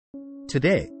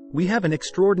Today, we have an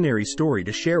extraordinary story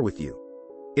to share with you.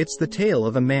 It's the tale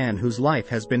of a man whose life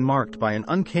has been marked by an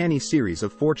uncanny series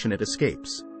of fortunate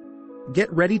escapes.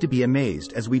 Get ready to be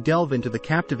amazed as we delve into the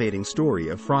captivating story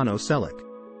of Frano Selak,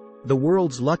 the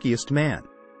world's luckiest man.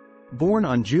 Born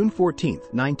on June 14,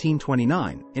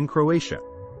 1929, in Croatia,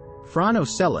 Frano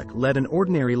Selak led an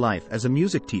ordinary life as a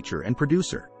music teacher and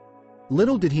producer.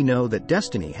 Little did he know that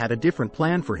destiny had a different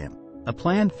plan for him, a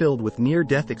plan filled with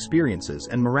near-death experiences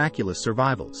and miraculous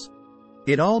survivals.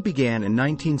 It all began in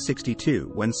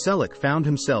 1962 when Selak found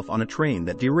himself on a train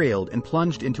that derailed and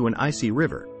plunged into an icy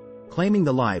river, claiming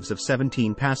the lives of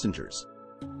 17 passengers.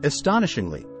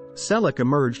 Astonishingly, Selak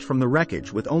emerged from the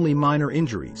wreckage with only minor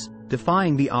injuries,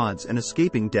 defying the odds and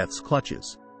escaping death's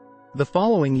clutches. The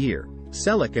following year,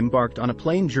 Selak embarked on a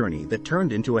plane journey that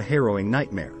turned into a harrowing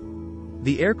nightmare.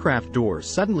 The aircraft doors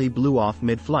suddenly blew off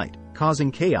mid-flight,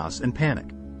 causing chaos and panic.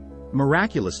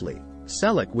 Miraculously,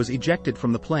 Selak was ejected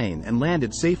from the plane and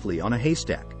landed safely on a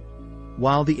haystack,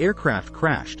 while the aircraft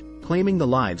crashed, claiming the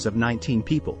lives of 19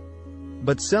 people.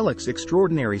 But Selak's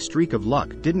extraordinary streak of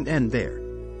luck didn't end there.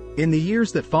 In the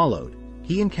years that followed,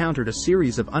 he encountered a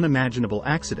series of unimaginable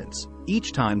accidents,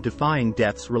 each time defying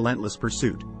death's relentless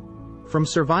pursuit. From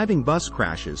surviving bus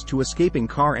crashes to escaping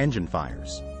car engine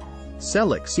fires,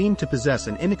 Selak seemed to possess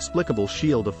an inexplicable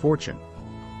shield of fortune.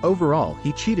 Overall,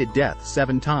 he cheated death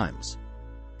 7 times.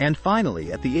 And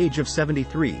finally, at the age of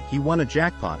 73, he won a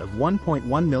jackpot of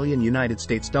 $1.1 million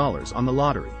on the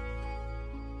lottery,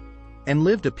 and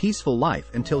lived a peaceful life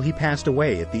until he passed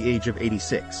away at the age of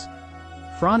 86.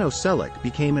 Frano Selak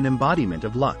became an embodiment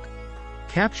of luck,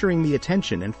 capturing the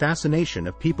attention and fascination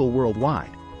of people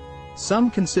worldwide. Some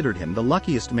considered him the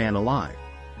luckiest man alive,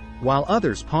 while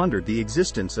others pondered the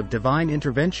existence of divine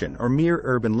intervention or mere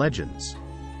urban legends.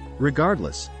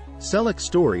 Regardless, Selak's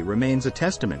story remains a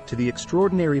testament to the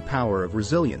extraordinary power of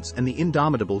resilience and the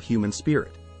indomitable human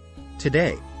spirit.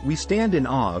 Today, we stand in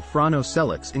awe of Frano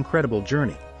Selak's incredible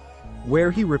journey,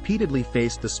 where he repeatedly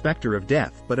faced the specter of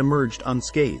death but emerged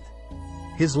unscathed.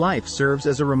 His life serves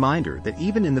as a reminder that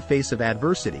even in the face of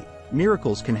adversity,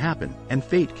 miracles can happen and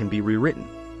fate can be rewritten.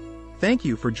 Thank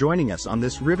you for joining us on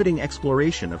this riveting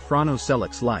exploration of Frano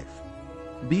Selak's life.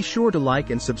 Be sure to like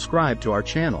and subscribe to our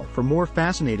channel for more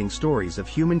fascinating stories of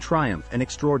human triumph and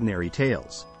extraordinary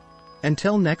tales.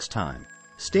 Until next time,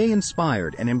 stay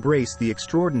inspired and embrace the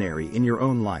extraordinary in your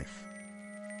own life.